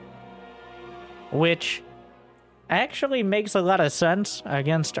 Which actually makes a lot of sense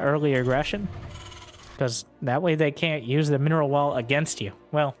against early aggression. Because that way they can't use the mineral wall against you.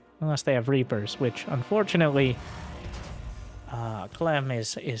 Well, unless they have Reapers, which unfortunately Clem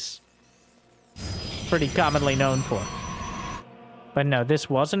is pretty commonly known for. But no, this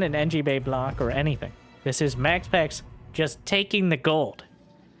wasn't an NG Bay block or anything. This is MaxPax just taking the gold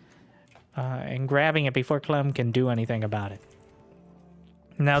and grabbing it before Clem can do anything about it.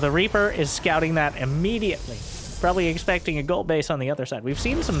 Now the Reaper is scouting that immediately, probably expecting a gold base on the other side. We've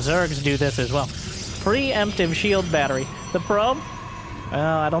seen some Zergs do this as well. Preemptive shield battery. The probe?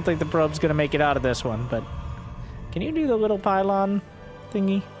 Well, I don't think the probe's going to make it out of this one, but can you do the little pylon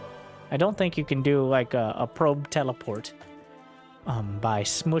thingy? I don't think you can do like a probe teleport by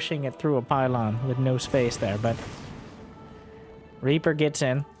smushing it through a pylon with no space there, but Reaper gets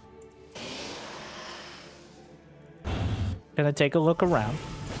in. Gonna take a look around.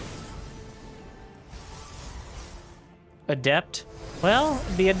 Adept. Well,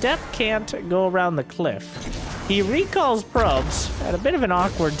 the Adept can't go around the cliff. He recalls probes at a bit of an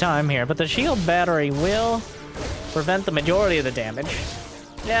awkward time here, but the shield battery will prevent the majority of the damage.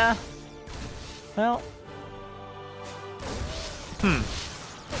 Yeah. Well.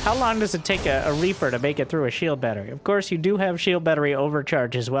 How long does it take a Reaper to make it through a shield battery? Of course, you do have shield battery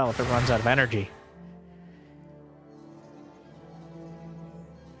overcharge as well if it runs out of energy.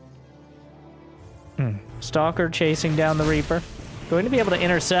 Stalker chasing down the Reaper. Going to be able to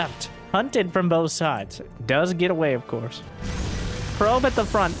intercept. Hunted from both sides. Does get away, of course. Probe at the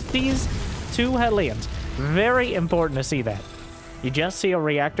front. These two Hellions. Very important to see that. You just see a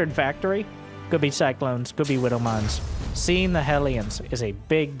reactored factory. Could be Cyclones. Could be Widowmines. Seeing the Hellions is a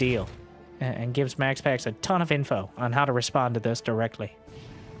big deal. And gives MaxPax a ton of info on how to respond to this directly.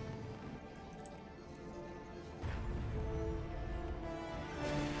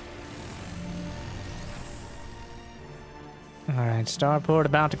 Alright, starport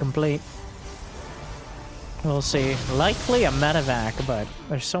about to complete. We'll see. Likely a medevac, but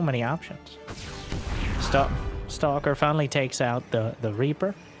there's so many options. Stalker finally takes out the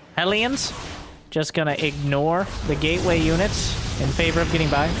Reaper. Hellions just gonna ignore the gateway units in favor of getting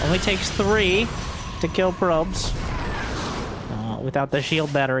by. Only takes 3 to kill probes without the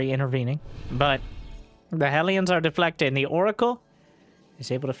shield battery intervening. But the Hellions are deflected, and the Oracle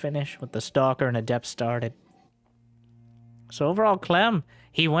is able to finish with the Stalker and Adept started. So overall, Clem,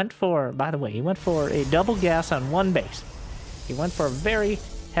 he went for, by the way, he went for a double gas on one base. He went for a very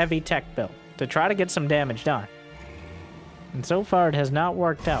heavy tech build to try to get some damage done. And so far, it has not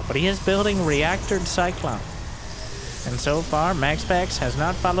worked out, but he is building reactored Cyclone. And so far, MaxPax has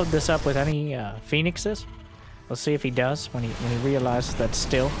not followed this up with any Phoenixes. We'll see if he does when he realizes that's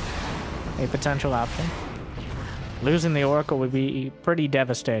still a potential option. Losing the Oracle would be pretty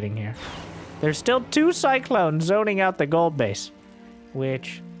devastating here. There's still 2 Cyclones zoning out the gold base,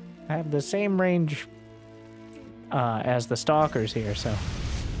 which have the same range as the Stalkers here, so...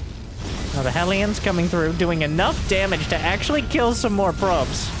 Now the Hellions coming through, doing enough damage to actually kill some more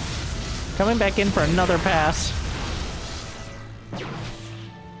probes. Coming back in for another pass.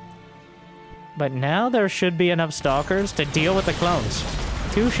 But now there should be enough Stalkers to deal with the clones.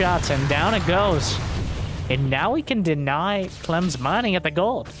 2 shots and down it goes. And now we can deny Clem's mining at the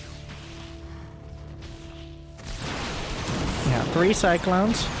gold. Yeah, 3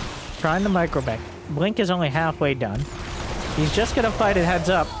 Cyclones. Trying to microback. Blink is only halfway done. He's just gonna fight it heads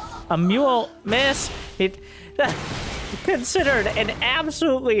up. A mule miss. It considered an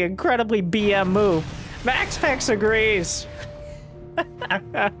absolutely incredibly BM move. MaxPax agrees.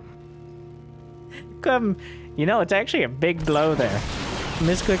 Come, you know, it's actually a big blow there.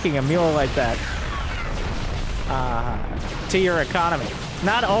 Misclicking a mule like that to your economy.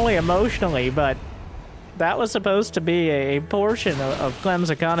 Not only emotionally, but that was supposed to be a portion of Clem's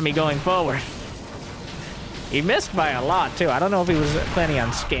economy going forward. He missed by a lot, too. I don't know if he was planning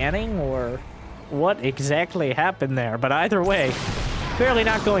on scanning or what exactly happened there, but either way, clearly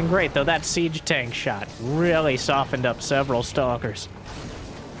not going great, though that siege tank shot really softened up several Stalkers.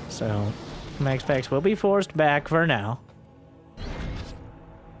 So, MaxPax will be forced back for now.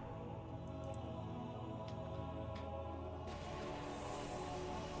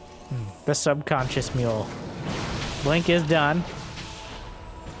 The subconscious mule. Blink is done.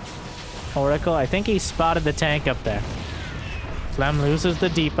 Oracle, I think he spotted the tank up there. Clem loses the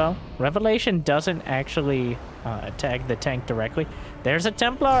depot. Revelation doesn't actually tag the tank directly. There's a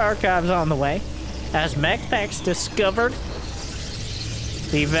Templar Archives on the way. As MaxPax discovered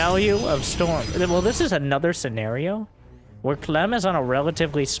the value of Storm. Well, this is another scenario where Clem is on a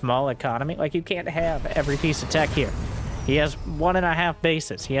relatively small economy. Like, you can't have every piece of tech here. He has 1.5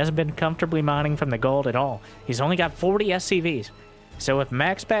 bases. He hasn't been comfortably mining from the gold at all. He's only got 40 SCVs. So if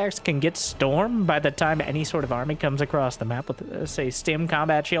MaxPax can get Storm by the time any sort of army comes across the map with, say, Stim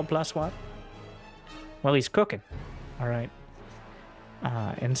Combat Shield +1, well, he's cooking. All right.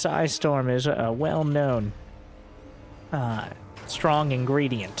 And Size Storm is a well-known strong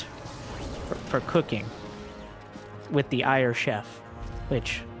ingredient for cooking with the Ire Chef,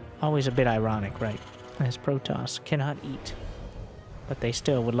 which always a bit ironic, right? As Protoss cannot eat, but they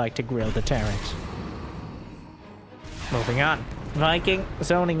still would like to grill the Terrans. Moving on. Viking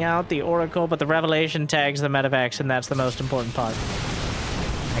zoning out the Oracle, but the Revelation tags the medevacs, and that's the most important part.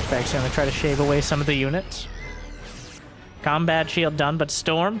 MaxPax's gonna try to shave away some of the units. Combat shield done, but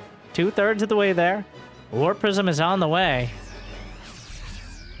Storm, 2/3 of the way there. Warp Prism is on the way.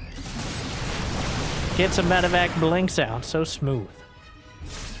 Gets a medevac, blinks out, so smooth.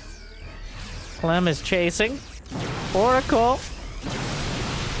 Clem is chasing. Oracle.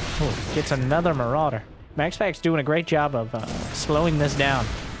 Ooh, gets another Marauder. MaxPax's doing a great job of slowing this down.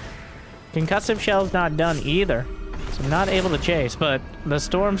 Concussive Shell's not done either, so not able to chase, but the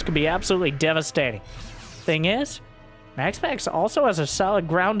Storms could be absolutely devastating. Thing is, MaxPax also has a solid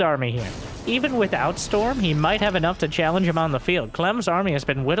ground army here. Even without Storm, he might have enough to challenge him on the field. Clem's army has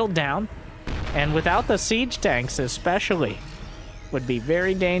been whittled down, and without the siege tanks especially, would be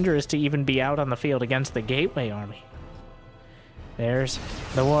very dangerous to even be out on the field against the Gateway army. There's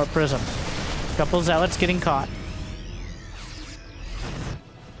the Warp Prism. Couple zealots getting caught.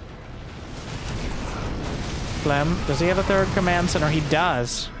 Clem, does he have a third command center? He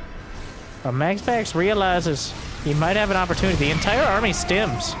does. But MaxPax realizes he might have an opportunity. The entire army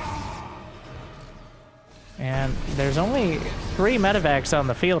stims. And there's only 3 medevacs on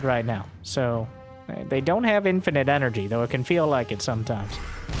the field right now, so they don't have infinite energy, though it can feel like it sometimes.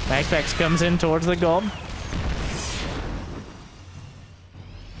 MaxPax comes in towards the gold.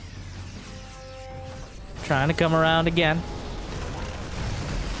 Trying to come around again.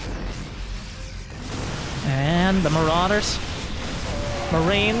 And the Marauders,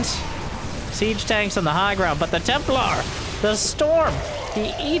 Marines, siege tanks on the high ground, but the Templar, the Storm,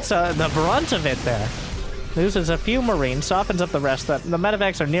 he eats the brunt of it there. Loses a few Marines, softens up the rest. The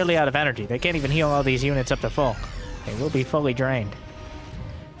medevacs are nearly out of energy. They can't even heal all these units up to full. They will be fully drained.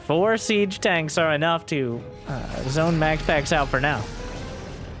 4 siege tanks are enough to zone MaxPax out for now.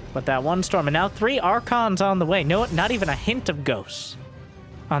 But that one Storm, and now 3 Archons on the way. No, not even a hint of ghosts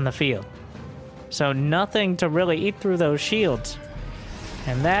on the field. So nothing to really eat through those shields.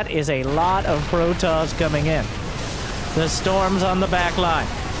 And that is a lot of Protoss coming in. The Storms on the back line.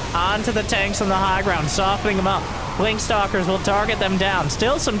 Onto the tanks on the high ground, softening them up. Blink Stalkers will target them down.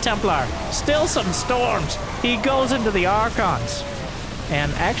 Still some Templar. Still some Storms. He goes into the Archons. And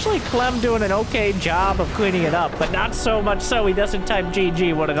actually Clem doing an okay job of cleaning it up, but not so much so he doesn't type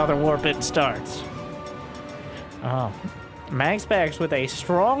GG when another war pit starts. Oh. MaxPax with a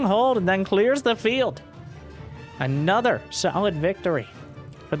strong hold and then clears the field. Another solid victory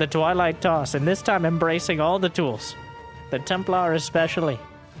for the Twilight Toss, and this time embracing all the tools. The Templar especially.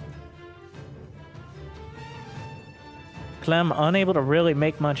 Clem unable to really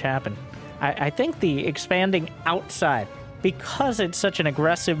make much happen. I think the expanding outside, because it's such an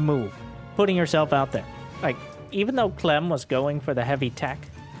aggressive move, putting yourself out there. Like, even though Clem was going for the heavy tech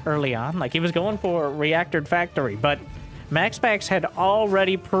early on, like he was going for Reactor Factory, but MaxPax had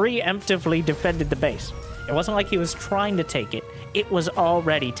already preemptively defended the base. It wasn't like he was trying to take it. It was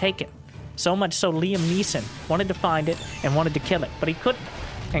already taken. So much so Liam Neeson wanted to find it and wanted to kill it, but he couldn't.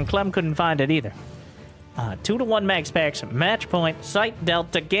 And Clem couldn't find it either. 2-1 MaxPax, match point, Site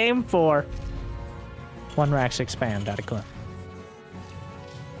Delta, game 4. 1 Rax expand out of Clem.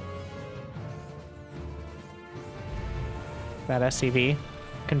 That SCV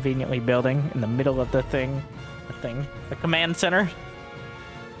conveniently building in the middle of the command center.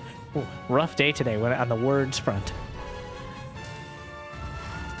 Ooh, rough day today on the words front.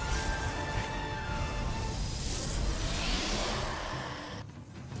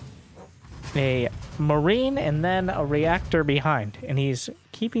 A Marine and then a reactor behind, and he's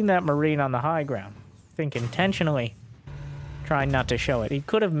keeping that Marine on the high ground. I think intentionally trying not to show it. He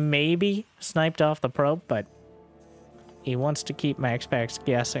could have maybe sniped off the probe, but he wants to keep MaxPax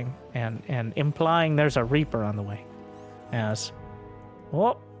guessing and implying there's a Reaper on the way. As,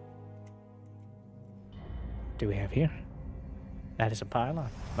 what do we have here? That is a pylon.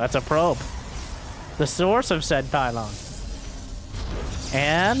 That's a probe. The source of said pylon.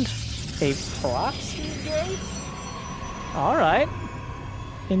 And a proxy gate? Alright.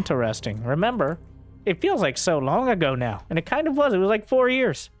 Interesting. Remember, it feels like so long ago now, and it kind of was. It was like 4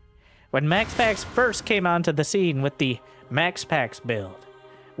 years. When MaxPax first came onto the scene with the MaxPax build,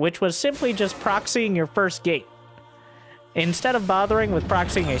 which was simply just proxying your first gate. Instead of bothering with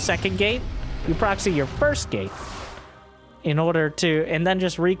proxying a second gate, you proxy your first gate in order to, and then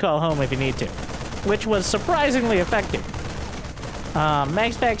just recall home if you need to, which was surprisingly effective.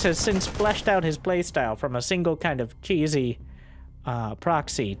 MaxPax has since fleshed out his playstyle from a single kind of cheesy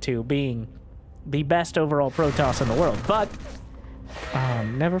proxy to being the best overall Protoss in the world, but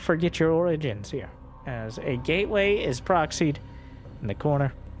never forget your origins here, as a gateway is proxied in the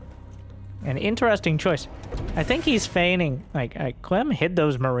corner. An interesting choice. I think he's feigning, like Clem hid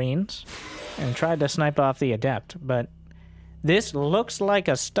those Marines and tried to snipe off the Adept, but this looks like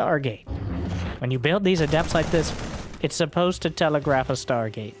a Stargate. When you build these Adepts like this, it's supposed to telegraph a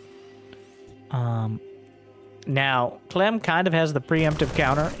Stargate. Now, Clem kind of has the preemptive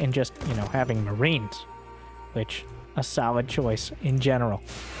counter in just, you know, having Marines, which, a solid choice in general.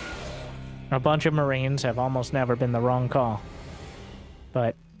 A bunch of Marines have almost never been the wrong call.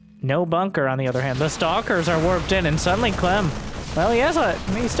 But no bunker, on the other hand. The Stalkers are warped in, and suddenly Clem, well,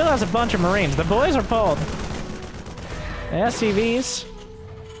 he still has a bunch of Marines. The boys are pulled. The SCVs.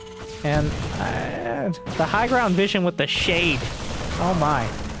 And the high ground vision with the shade. Oh my.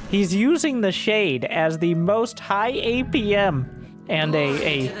 He's using the shade as the most high APM and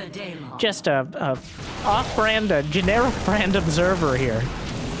just a off-brand, a generic brand observer here.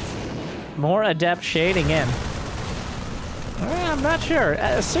 More Adept shading in. I'm not sure.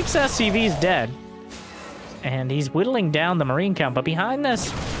 6 SCV's dead. And he's whittling down the Marine count, but behind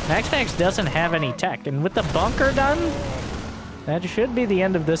this, MaxPax doesn't have any tech. And with the bunker done, that should be the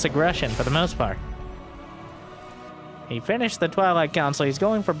end of this aggression for the most part. He finished the Twilight Council. He's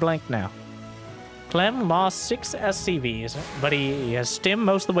going for Blink now. Clem lost 6 SCVs, but he has Stim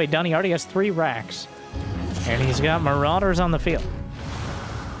most of the way done. He already has 3 racks. And he's got Marauders on the field.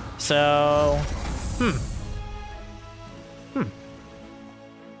 So,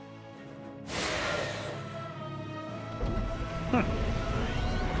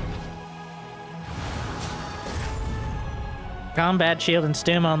 Combat Shield and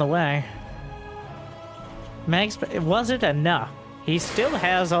Stim on the way. Max, was it enough? He still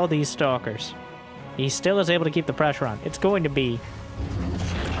has all these Stalkers. He still is able to keep the pressure on. It's going to be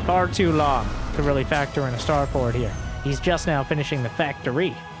far too long to really factor in a starport here. He's just now finishing the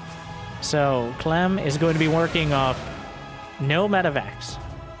factory. So Clem is going to be working off no medevacs,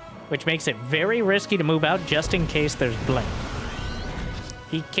 which makes it very risky to move out just in case there's Blink.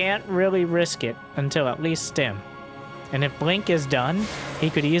 He can't really risk it until at least Stim. And if Blink is done, he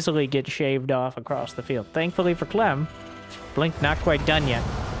could easily get shaved off across the field. Thankfully for Clem, Blink not quite done yet.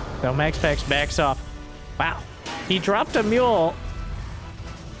 Though MaxPax backs off. Wow. He dropped a mule.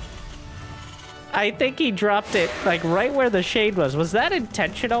 I think he dropped it like right where the shade was. Was that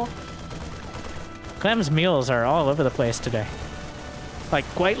intentional? Clem's mules are all over the place today. Like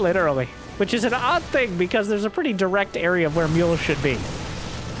quite literally. Which is an odd thing because there's a pretty direct area of where mules should be.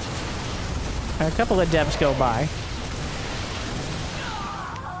 A couple of debs go by.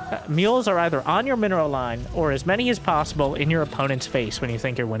 Mules are either on your mineral line or as many as possible in your opponent's face when you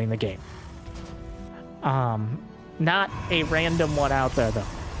think you're winning the game. Not a random one out there, though.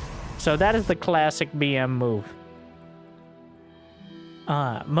 So that is the classic BM move.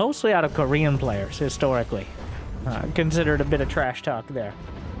 Mostly out of Korean players, historically. Considered a bit of trash talk there.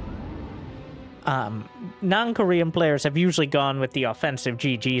 Non-Korean players have usually gone with the offensive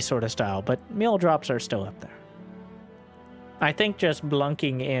GG sort of style, but mule drops are still up there. I think just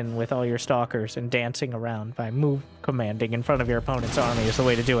blunking in with all your stalkers and dancing around by move commanding in front of your opponent's army is the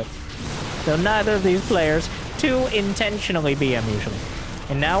way to do it. Though neither of these players too intentionally BM usually.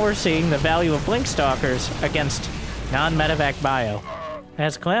 And now we're seeing the value of Blink Stalkers against non-medevac bio.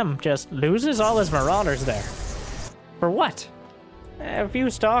 As Clem just loses all his Marauders there. For what? A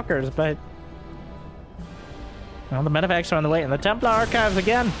few Stalkers, but... well, the medevacs are on the way, and the Templar Archives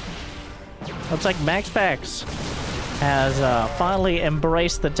again. Looks like MaxPax has finally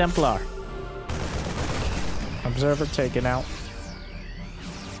embraced the Templar. Observer taken out.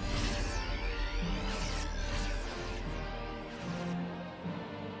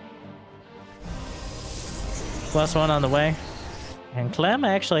 +1 on the way. And Clem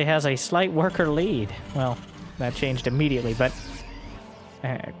actually has a slight worker lead. Well, that changed immediately, but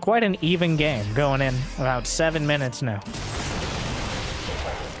quite an even game going in about 7 minutes now.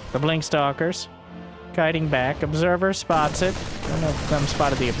 The Blink Stalkers kiting back. Observer spots it. I don't know if Clem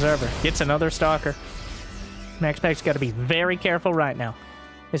spotted the Observer. Gets another Stalker. MaxPax's got to be very careful right now.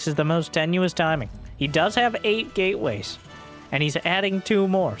 This is the most tenuous timing. He does have 8 gateways, and he's adding 2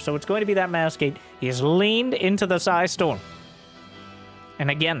 more, so it's going to be that mass gate. He's leaned into the Psy Storm.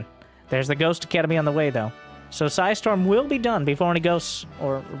 And again, there's the Ghost Academy on the way, though. So Psy Storm will be done before any ghosts,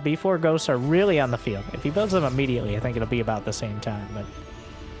 or before ghosts are really on the field. If he builds them immediately, I think it'll be about the same time, but...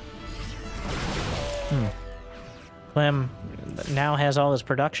 Clem now has all his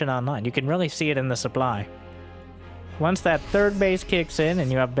production online. You can really see it in the supply. Once that 3rd base kicks in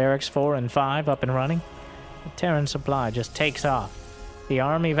and you have barracks 4 and 5 up and running, the Terran supply just takes off. The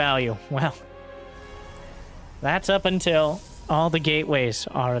army value, well, that's up until all the gateways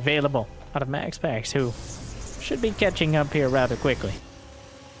are available out of MaxPax, who should be catching up here rather quickly.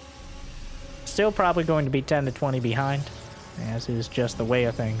 Still probably going to be 10 to 20 behind, as is just the way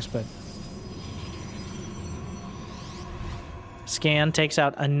of things, but... Scan takes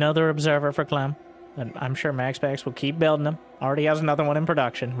out another Observer for Clem. And I'm sure MaxPax will keep building them. Already has another one in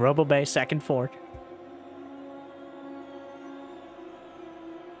production. Robo Bay, 2nd Forge.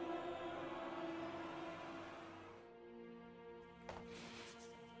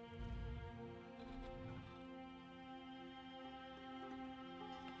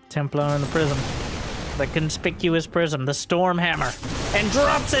 Templar in the Prism. The conspicuous Prism, the Storm Hammer. And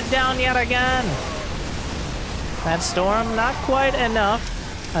drops it down yet again! That Storm, not quite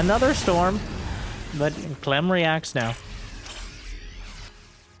enough. Another Storm. But Clem reacts now.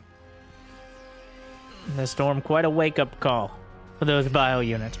 The Storm, quite a wake-up call for those bio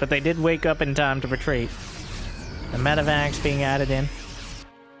units, but they did wake up in time to retreat. The medevacs being added in.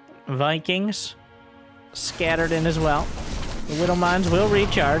 Vikings scattered in as well. The Widow Mines will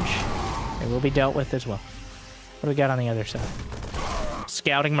recharge. They will be dealt with as well. What do we got on the other side?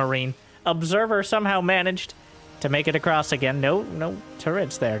 Scouting Marine. Observer somehow managed to make it across again. No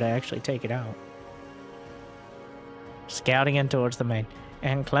turrets there to actually take it out. Scouting in towards the main.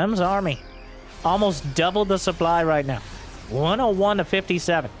 And Clem's army almost doubled the supply right now. 101 to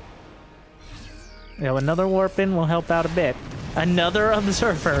 57. You know, another warp in will help out a bit. Another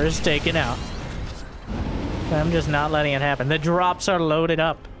observer is taken out. I'm just not letting it happen. The drops are loaded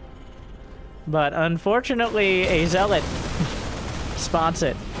up. But unfortunately, a zealot spots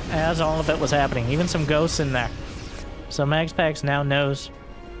it as all of it was happening. Even some ghosts in there. So MaxPax now knows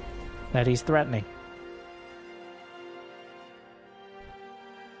that he's threatening.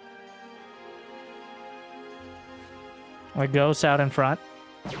 A ghost out in front.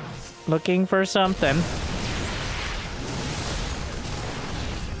 Looking for something.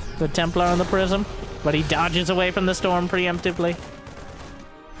 The Templar on the Prism. But he dodges away from the storm preemptively.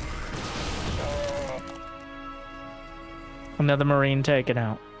 Another Marine taken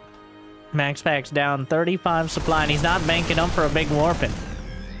out. MaxPax down 35 supply, and he's not banking up for a big warping.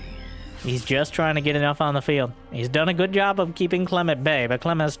 He's just trying to get enough on the field. He's done a good job of keeping Clem at bay, but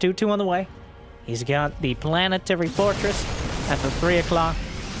Clem has 2-2 on the way. He's got the Planetary Fortress at the 3 o'clock.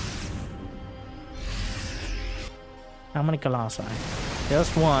 How many Colossi?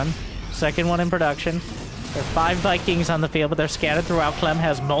 Just one. Second one in production. There are 5 Vikings on the field, but they're scattered throughout. Clem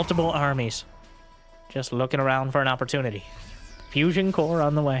has multiple armies. Just looking around for an opportunity. Fusion core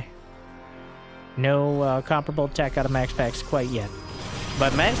on the way. No comparable tech out of MaxPax quite yet.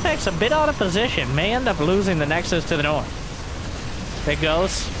 But MaxPax a bit out of position. May end up losing the Nexus to the north. Big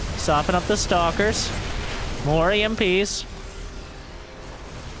Ghosts. Soften up the Stalkers. More EMPs.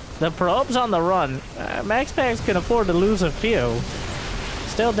 The probes on the run. MaxPax can afford to lose a few.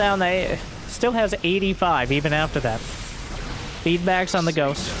 Still down there. Still has 85 even after that. Feedbacks on the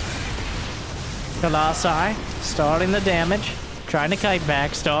Ghost. Colossi starting the damage. Trying to kite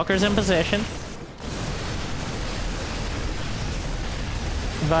back. Stalkers in position.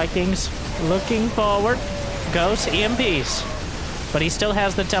 Vikings looking forward. Ghosts, EMPs. But he still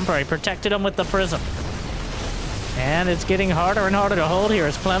has the temporary. Protected him with the Prism. And it's getting harder and harder to hold here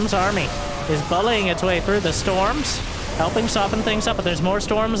as Clem's army is bullying its way through the storms. Helping soften things up, but there's more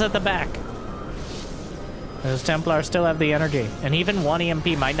storms at the back. Those Templars still have the energy. And even one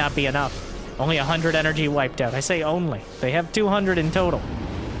EMP might not be enough. Only 100 energy wiped out. I say only. They have 200 in total.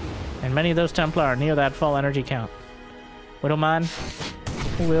 And many of those Templar are near that full energy count. Widowmine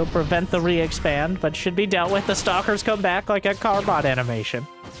will prevent the re-expand, but should be dealt with. The Stalkers come back like a Carbot animation.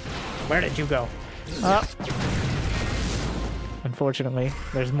 Where did you go? Oh. Unfortunately,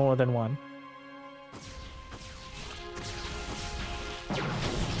 there's more than one.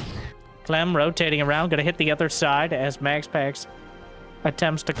 Clem rotating around, gonna hit the other side as MaxPax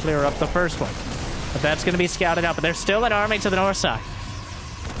attempts to clear up the first one. But that's gonna be scouted out, but there's still an army to the north side.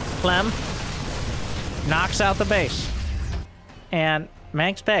 Clem knocks out the base. And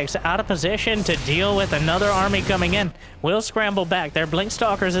MaxPax out of position to deal with another army coming in. Will scramble back. There are Blink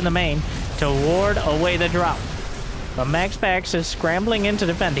Stalkers in the main to ward away the drop. But MaxPax is scrambling in to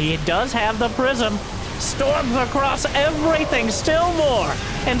defend. He does have the Prism. Storms across everything, still more,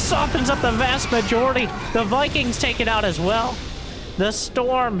 and softens up the vast majority. The Vikings take it out as well. The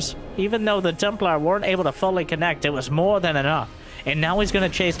storms, even though the Templar weren't able to fully connect, it was more than enough. And now he's going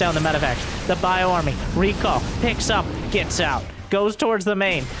to chase down the Medivacs. The Bio Army, recall, picks up, gets out, goes towards the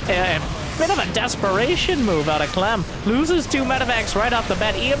main. A bit of a desperation move out of Clem. Loses 2 Medivacs right off the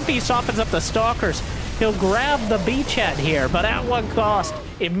bat. EMP softens up the Stalkers. He'll grab the beachhead here, but at what cost?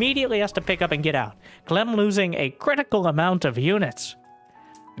 Immediately has to pick up and get out. Clem losing a critical amount of units.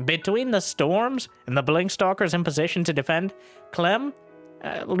 Between the storms and the Blink Stalkers in position to defend, Clem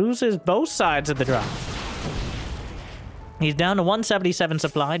loses both sides of the drop. He's down to 177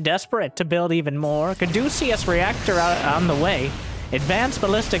 supply, desperate to build even more. Caduceus Reactor on the way. Advanced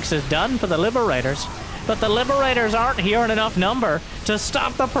Ballistics is done for the Liberators, but the Liberators aren't here in enough number to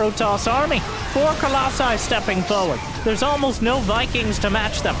stop the Protoss army. 4 Colossi stepping forward. There's almost no Vikings to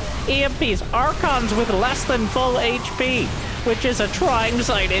match them. EMPs, Archons with less than full HP, which is a trying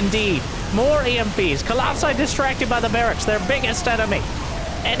sight indeed. More EMPs, Colossi distracted by the barracks, their biggest enemy.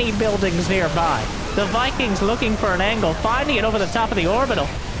 Any buildings nearby. The Vikings looking for an angle, finding it over the top of the orbital,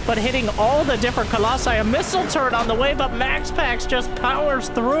 but hitting all the different Colossi. A missile turret on the way, but MaxPax just powers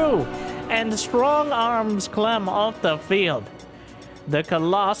through and strong arms Clem off the field. The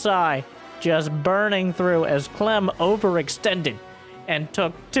Colossi just burning through as Clem overextended and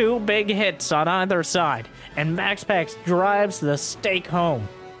took 2 big hits on either side, and MaxPax drives the stake home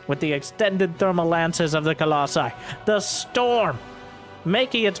with the extended thermal lances of the Colossi. The Storm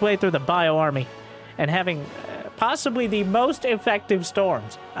making its way through the Bio Army and having possibly the most effective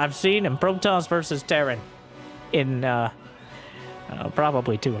storms I've seen in Protoss versus Terran in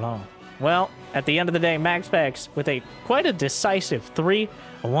probably too long. Well, at the end of the day, MaxPax's with quite a decisive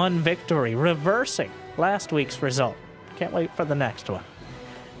 3-1 victory, reversing last week's result. Can't wait for the next one.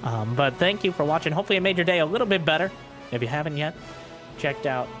 But thank you for watching. Hopefully it made your day a little bit better. If you haven't yet, checked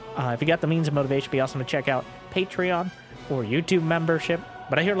out, if you got the means of motivation, it'd be awesome to check out Patreon or YouTube membership.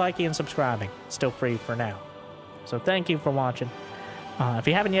 But I hear liking and subscribing. It's still free for now. So thank you for watching. If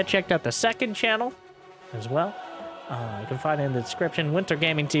you haven't yet checked out the second channel as well, you can find it in the description, Winter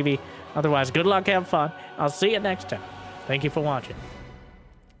Gaming TV. Otherwise, good luck, have fun. I'll see you next time. Thank you for watching.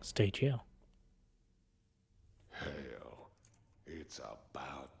 Stay chill.